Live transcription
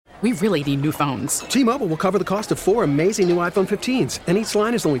We really need new phones. T-Mobile will cover the cost of 4 amazing new iPhone 15s, and each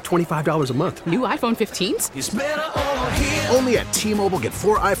line is only $25 a month. New iPhone 15s? It's better over here. Only at T-Mobile, get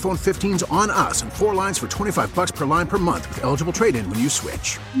 4 iPhone 15s on us and 4 lines for $25 per line per month with eligible trade-in when you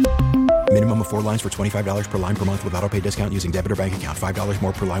switch. Minimum of 4 lines for $25 per line per month with autopay discount using debit or bank account. $5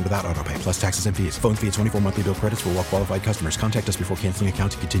 more per line without autopay, plus taxes and fees. Phone fee at 24 monthly bill credits for well-qualified customers. Contact us before canceling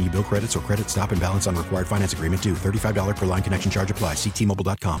account to continue bill credits or credit stop and balance on required finance agreement due. $35 per line connection charge applies. See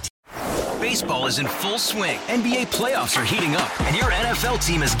T-Mobile.com. Baseball is in full swing. NBA playoffs are heating up, and your NFL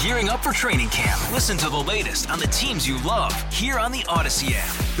team is gearing up for training camp. Listen to the latest on the teams you love here on the Odyssey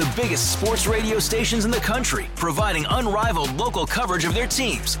app. The biggest sports radio stations in the country, providing unrivaled local coverage of their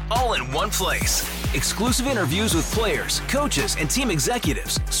teams, all in one place. Exclusive interviews with players, coaches, and team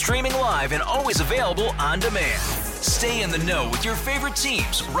executives, streaming live and always available on demand. Stay in the know with your favorite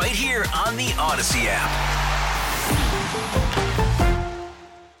teams right here on the Odyssey app.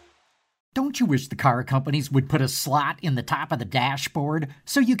 Don't you wish the car companies would put a slot in the top of the dashboard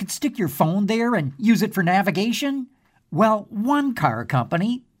so you could stick your phone there and use it for navigation? Well, one car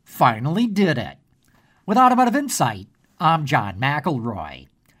company finally did it. With Automotive Insight, I'm John McElroy.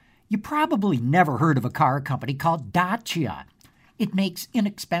 You probably never heard of a car company called Dacia. It makes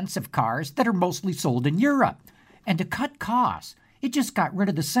inexpensive cars that are mostly sold in Europe. And to cut costs, it just got rid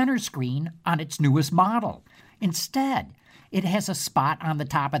of the center screen on its newest model. Instead, it has a spot on the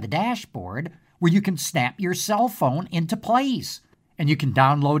top of the dashboard where you can snap your cell phone into place. And you can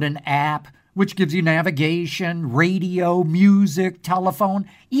download an app which gives you navigation, radio, music, telephone,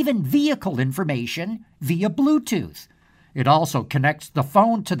 even vehicle information via Bluetooth. It also connects the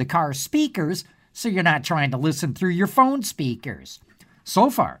phone to the car's speakers so you're not trying to listen through your phone speakers. So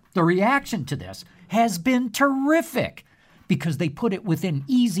far, the reaction to this has been terrific because they put it within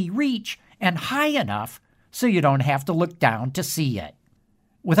easy reach and high enough so you don't have to look down to see it.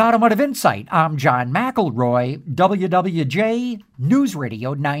 With Automotive Insight, I'm John McElroy, WWJ News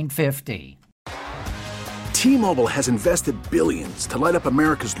Radio 950. T-Mobile has invested billions to light up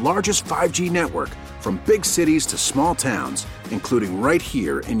America's largest 5G network, from big cities to small towns, including right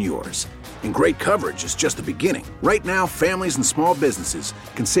here in yours. And great coverage is just the beginning. Right now, families and small businesses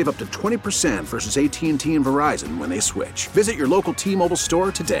can save up to 20% versus AT&T and Verizon when they switch. Visit your local T-Mobile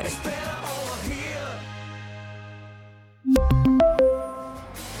store today.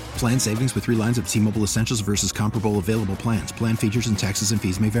 Plan savings with 3 lines of T-Mobile Essentials versus comparable available plans. Plan features and taxes and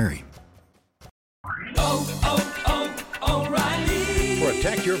fees may vary. O'Reilly.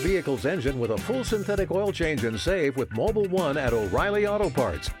 Protect your vehicle's engine with a full synthetic oil change and save with Mobil 1 at O'Reilly Auto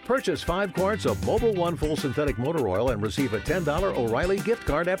Parts. Purchase 5 quarts of Mobil 1 full synthetic motor oil and receive a $10 O'Reilly gift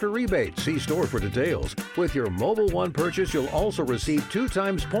card after rebate. See store for details. With your Mobil 1 purchase, you'll also receive 2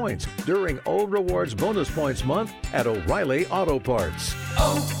 times points during O Rewards Bonus Points Month at O'Reilly Auto Parts.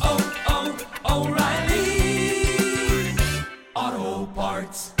 O'Reilly Auto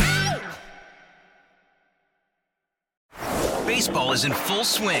Parts. Baseball is in full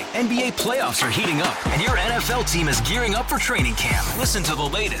swing. NBA playoffs are heating up, and your NFL team is gearing up for training camp. Listen to the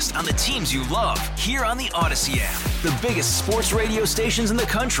latest on the teams you love here on the Odyssey app. The biggest sports radio stations in the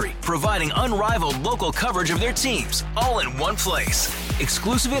country, providing unrivaled local coverage of their teams, all in one place.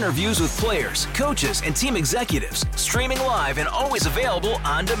 Exclusive interviews with players, coaches, and team executives, streaming live and always available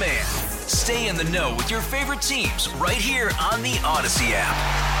on demand. Stay in the know with your favorite teams right here on the Odyssey app.